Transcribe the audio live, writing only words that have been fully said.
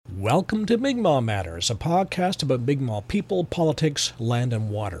Welcome to Mi'kmaq Matters, a podcast about Mi'kmaq people, politics, land, and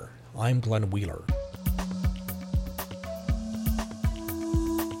water. I'm Glenn Wheeler.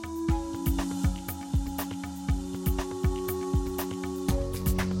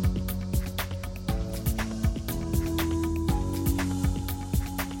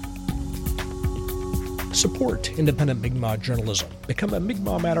 Support independent Mi'kmaq journalism. Become a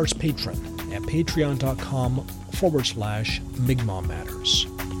Mi'kmaq Matters patron at patreon.com/Mi'kmaq Matters.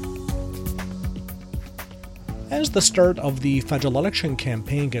 As the start of the federal election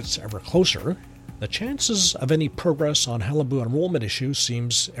campaign gets ever closer, the chances of any progress on Qalipu enrollment issue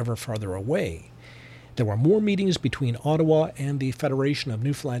seems ever farther away. There were more meetings between Ottawa and the Federation of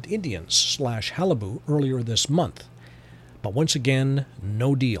Newfoundland Indians /Qalipu earlier this month. But once again,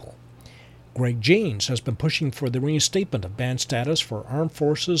 no deal. Greg Janes has been pushing for the reinstatement of band status for armed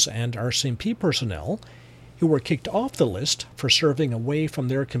forces and RCMP personnel who were kicked off the list for serving away from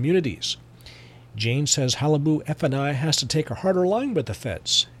their communities. Janes says Qalipu FNI has to take a harder line with the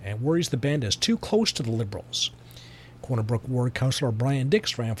feds and worries the band is too close to the Liberals. Corner Brook Ward Councillor Brian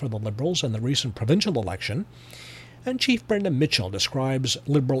Dix ran for the Liberals in the recent provincial election, and Chief Brendan Mitchell describes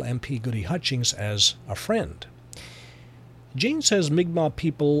Liberal MP Goody Hutchings as a friend. Janes says Mi'kmaq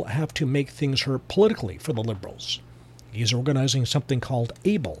people have to make things hurt politically for the Liberals. He's organizing something called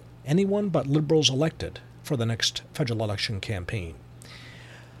ABLE, Anyone But Liberals Elected, for the next federal election campaign.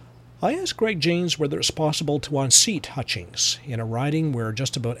 I asked Greg Janes whether it's possible to unseat Hutchings in a riding where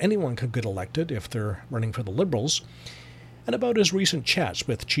just about anyone could get elected if they're running for the Liberals, and about his recent chats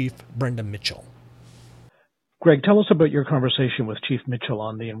with Chief Brendan Mitchell. Greg, tell us about your conversation with Chief Mitchell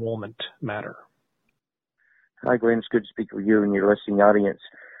on the enrollment matter. Hi, Glenn. It's good to speak with you and your listening audience.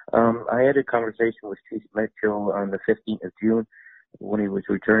 I had a conversation with Chief Mitchell on the 15th of June when he was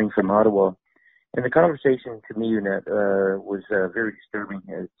returning from Ottawa. And the conversation to me was very disturbing,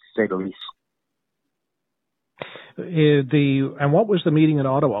 to say the least. And what was the meeting in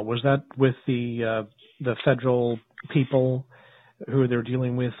Ottawa? Was that with the federal people who they're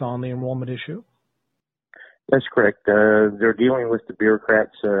dealing with on the enrollment issue? That's correct. They're dealing with the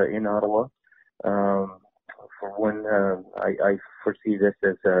bureaucrats in Ottawa. For one, I foresee this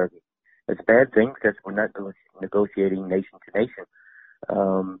as a bad thing because we're not negotiating nation to nation.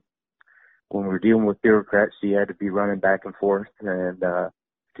 When we're dealing with bureaucrats, you had to be running back and forth and to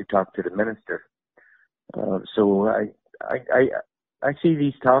talk to the minister. So I see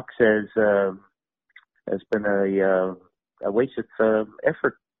these talks as been a waste of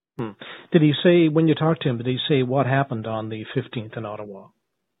effort. Did he say, when you talked to him, did he say what happened on the 15th in Ottawa?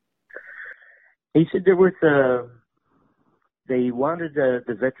 He said they wanted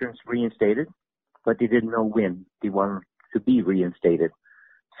the veterans reinstated, but they didn't know when they wanted to be reinstated.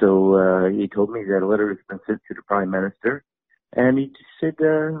 So he told me that a letter has been sent to the Prime Minister, and he just said,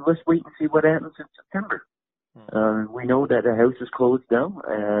 let's wait and see what happens in September. We know that the House is closed now,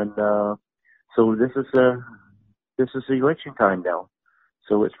 and so this is election time now.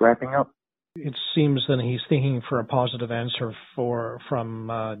 So it's wrapping up. It seems that he's thinking for a positive answer from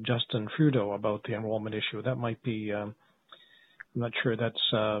Justin Trudeau about the enrollment issue. That might be, I'm not sure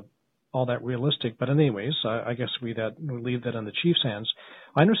that's all that realistic, but anyways, I guess we leave that in the Chief's hands.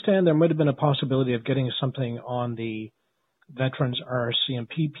 I understand there might have been a possibility of getting something on the veterans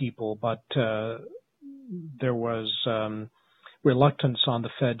RCMP people, but there was reluctance on the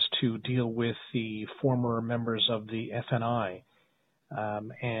feds to deal with the former members of the FNI,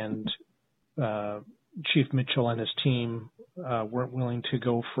 and Chief Mitchell and his team weren't willing to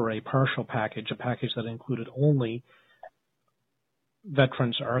go for a partial package, a package that included only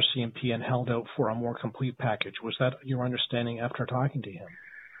veterans RCMP and held out for a more complete package. Was that your understanding after talking to him?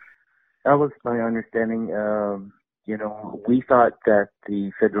 That was my understanding. We thought that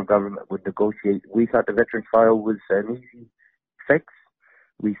the federal government would negotiate. We thought the veterans file was an easy fix.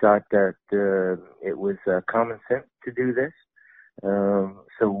 We thought that it was common sense to do this.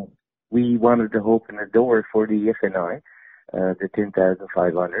 So we wanted to open the door for the FNI, the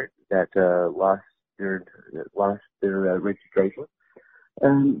 10,500 that lost their registration.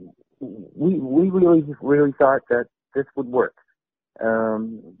 And we really thought that this would work.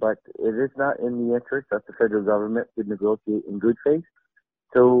 But it is not in the interest of the federal government to negotiate in good faith.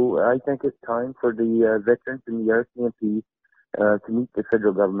 So I think it's time for the veterans and the RCMP to meet the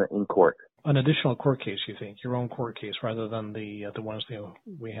federal government in court. An additional court case, you think? Your own court case rather than the ones that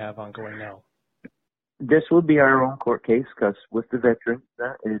we have ongoing now? This would be our own court case because with the veterans,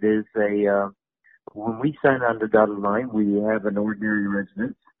 it is when we sign on the dotted line, we have an ordinary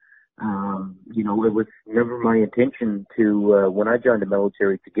residence. It was never my intention to, when I joined the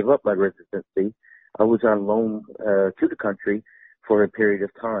military, to give up my residency. I was on loan to the country for a period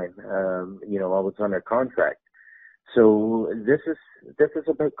of time. I was under contract. So this is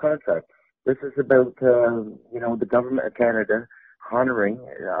about contract. This is about the government of Canada honoring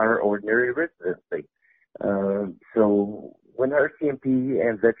our ordinary residency. So when RCMP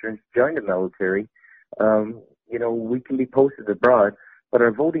and veterans join the military, we can be posted abroad, but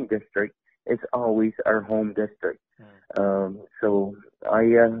our voting district is always our home district. So I,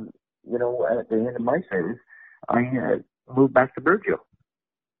 at the end of my service, I moved back to Burgeo.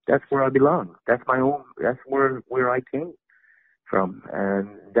 That's where I belong. That's my home. That's where I came from, and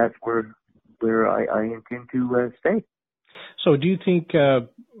that's where I intend to stay. So, do you think?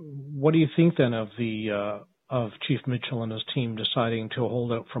 What do you think then of the of Chief Mitchell and his team deciding to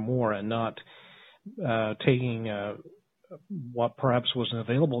hold out for more and not taking what perhaps was an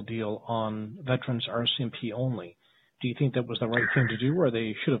available deal on veterans RCMP only? Do you think that was the right thing to do, or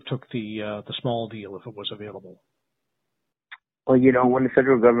they should have took the small deal if it was available? Well, when the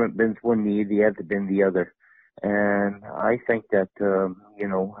federal government bends one knee, they have to bend the other. And I think that, to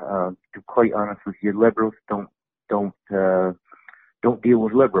be quite honest with you, liberals don't deal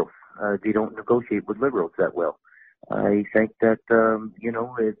with liberals. They don't negotiate with liberals that well. I think that,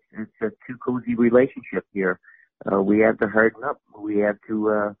 it's a too cozy relationship here. We have to harden up. We have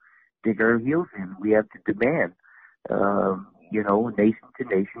to dig our heels in. We have to demand, nation to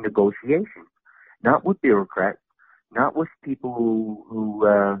nation negotiations, not with bureaucrats, not with people who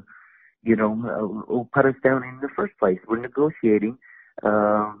put us down in the first place. We're negotiating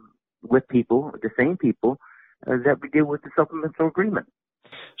with people, the same people that we did with the supplemental agreement.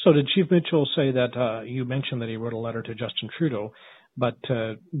 So did Chief Mitchell say that, you mentioned that he wrote a letter to Justin Trudeau, but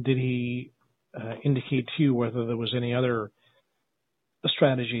did he indicate to you whether there was any other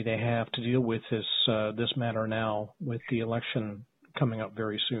strategy they have to deal with this matter now with the election coming up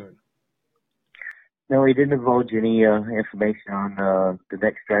very soon? No, he didn't divulge any information on the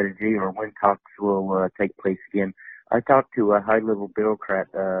next strategy or when talks will take place again. I talked to a high-level bureaucrat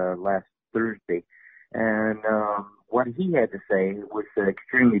last Thursday, and what he had to say was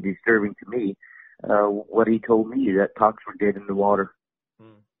extremely disturbing to me. What he told me, that talks were dead in the water.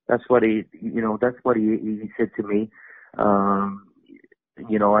 That's what he said to me.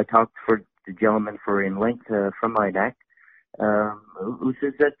 I talked for the gentleman in length from INAC, who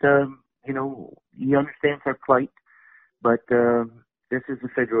says that he understands our plight, but this is a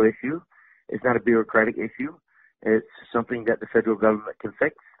federal issue. It's not a bureaucratic issue. It's something that the federal government can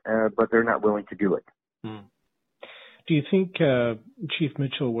fix, but they're not willing to do it. Do you think Chief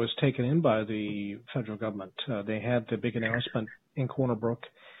Mitchell was taken in by the federal government? They had the big announcement in Corner Brook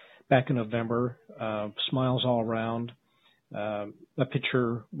back in November, smiles all around, a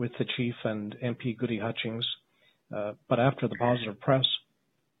picture with the chief and MP Goody Hutchings. But after the positive press,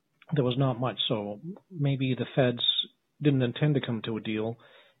 there was not much. So maybe the feds didn't intend to come to a deal.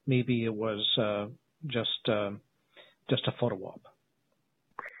 Maybe it was just a photo op.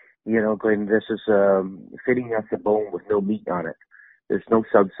 Glenn, this is fitting us a bone with no meat on it. There's no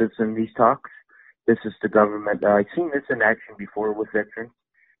substance in these talks. This is the government. I've seen this in action before with veterans,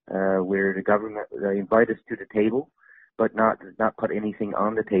 where the government invite us to the table, but not put anything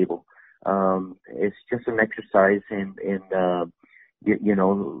on the table. It's just an exercise in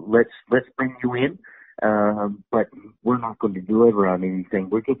let's bring you in, but we're not going to deliver on anything.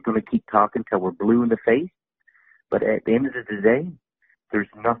 We're just going to keep talking till we're blue in the face. But at the end of the day, there's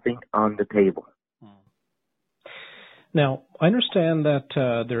nothing on the table. Now, I understand that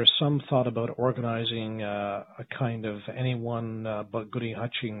there's some thought about organizing a kind of anyone but Goody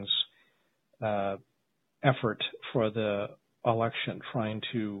Hutchings effort for the election, trying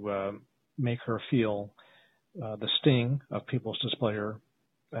to make her feel the sting of people's displeasure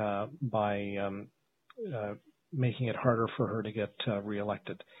by making it harder for her to get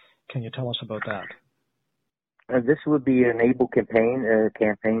reelected. Can you tell us about that? This would be an able campaign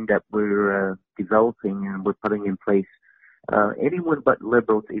that we're developing and we're putting in place. Anyone but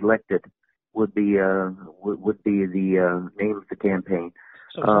liberals elected would be the name of the campaign.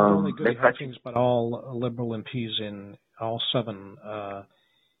 So it's not only Goody Hutchings, but all Liberal MPs in all seven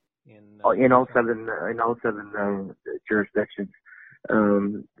in all seven jurisdictions.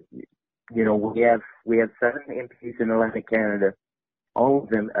 We have 7 MPs in Atlantic Canada. All of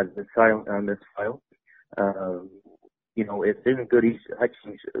them are silent on this file. It's in Goody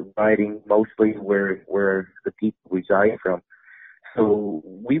Hutchings riding mostly where the people reside from. So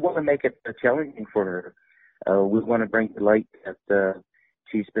we want to make it challenging for her. We want to bring to light that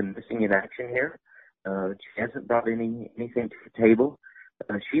she's been missing in action here. She hasn't brought anything to the table.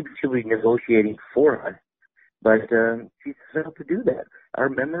 She should be negotiating for us, but she's failed to do that. Our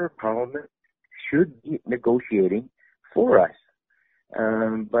member of parliament should be negotiating for us.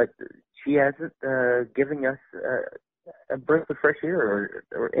 but she hasn't given us a breath of fresh air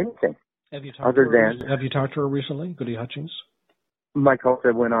or anything. Have you talked to her recently, Goody Hutchings? My calls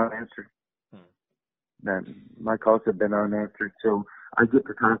have went unanswered. My calls have been unanswered, so I get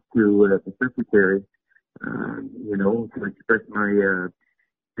to talk to the secretary, to express my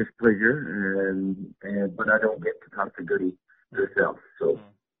displeasure, but I don't get to talk to Goody herself. So.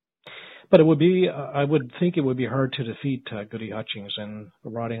 But it would be, I would think it would be hard to defeat Goody Hutchings and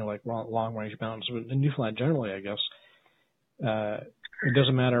riding like long-range mountains. In Newfoundland generally, I guess, it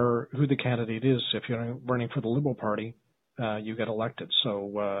doesn't matter who the candidate is. If you're running for the Liberal Party, you get elected.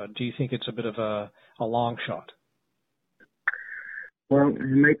 So do you think it's a bit of a long shot? Well, it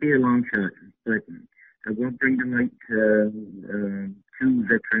might be a long shot, but I will bring to light to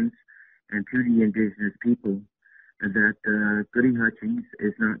veterans and to the Indigenous people that Goody Hutchings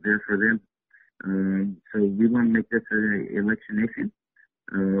is not there for them. So we want to make this an election issue.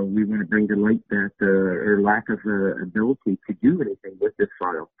 We want to bring to light that her lack of ability to do anything with this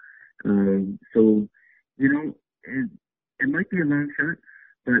file. So, it might be a long shot,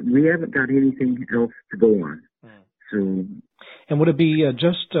 but we haven't got anything else to go on. So. And would it be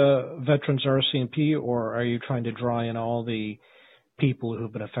just Veterans RCMP, or are you trying to draw in all the people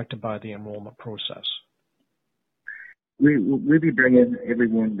who've been affected by the enrollment process? We'll be bringing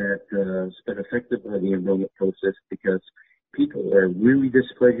everyone that's been affected by the enrollment process, because people are really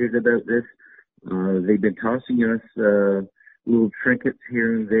displeased about this. They've been tossing us little trinkets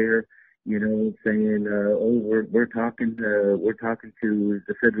here and there, saying, we're talking to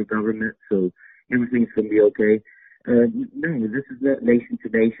the federal government, so everything's going to be okay. No, this is not nation to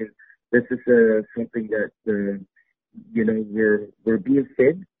nation. This is something that, we're being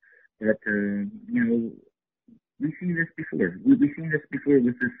fed that, we've seen this before. We've seen this before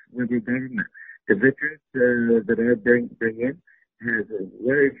with this Liberal government. The veterans that I bring in has a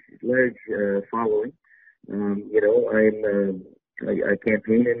large following. I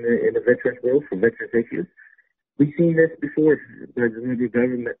campaign in the veterans world for veterans issues. We've seen this before by the Liberal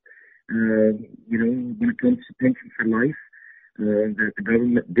government. When it comes to pension for life, that the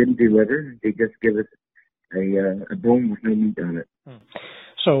government didn't deliver. They just give us a bone with no meat on it.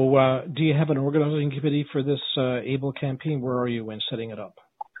 So do you have an organizing committee for this ABLE campaign? Where are you in setting it up?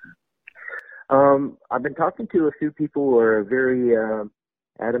 I've been talking to a few people who are very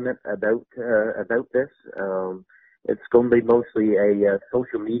adamant about this. It's going to be mostly a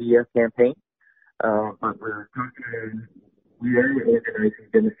social media campaign, but we are organizing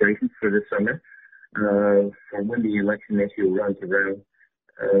demonstrations for this summer for when the election issue runs around.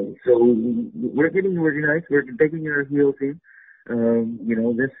 So we're getting organized. We're digging our heels in.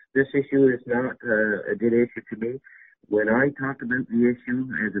 This issue is not a dead issue to me. When I talk about the issue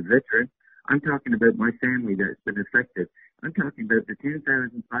as a veteran, I'm talking about my family that's been affected. I'm talking about the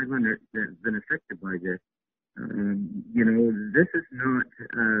 10,500 that's been affected by this. This is not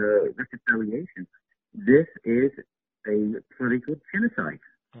reconciliation. This is a political genocide.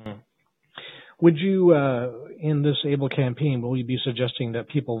 Would you, in this ABLE campaign, will you be suggesting that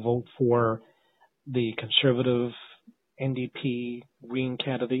people vote for the Conservative NDP Green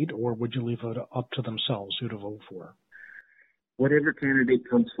candidate, or would you leave it up to themselves who to vote for? Whatever candidate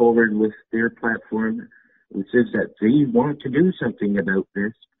comes forward with their platform, which says that they want to do something about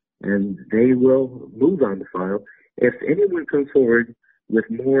this, and they will move on the file. If anyone comes forward with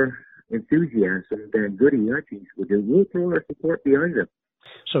more enthusiasm than Goody Hutchings would do, we'll throw our support behind them.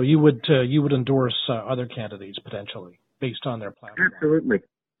 So you would endorse other candidates potentially based on their platform? Absolutely.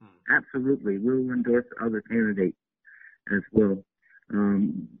 Absolutely. We'll endorse other candidates as well.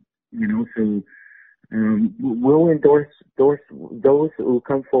 We'll endorse those who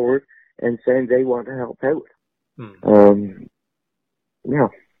come forward and say they want to help out. Yeah.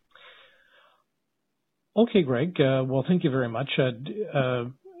 Okay, Greg. Well, thank you very much.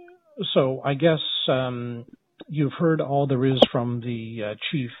 So I guess you've heard all there is from the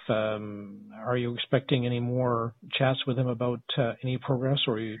chief. Are you expecting any more chats with him about any progress,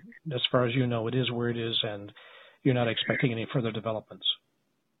 or as far as you know, it is where it is, and you're not expecting any further developments?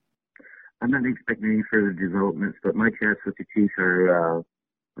 I'm not expecting any further developments, but my chats with the chief are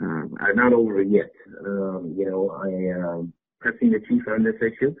not over yet. I am pressing the chief on this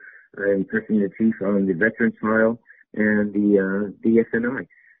issue. I'm pressing the chief on the veterans file and the DSNI.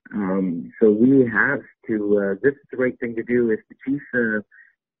 So we have to, this is the right thing to do. If the chief,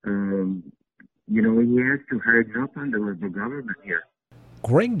 he has to harden up on the Liberal government here.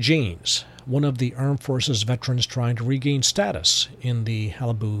 Greg Janes, one of the Armed Forces veterans trying to regain status in the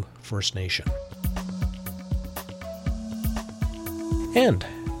Qalipu First Nation. And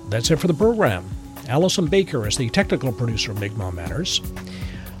that's it for the program. Allison Baker is the technical producer of Mi'kmaq Matters.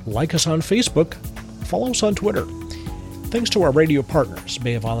 Like us on Facebook. Follow us on Twitter. Thanks to our radio partners,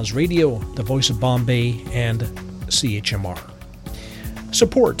 Bay of Islands Radio, The Voice of Bombay, and CHMR.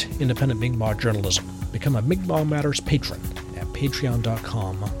 Support independent Mi'kmaq journalism. Become a Mi'kmaq Matters patron at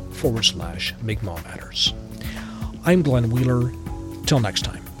patreon.com/Mi'kmaq Matters. I'm Glenn Wheeler. Till next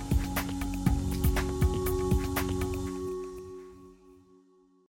time.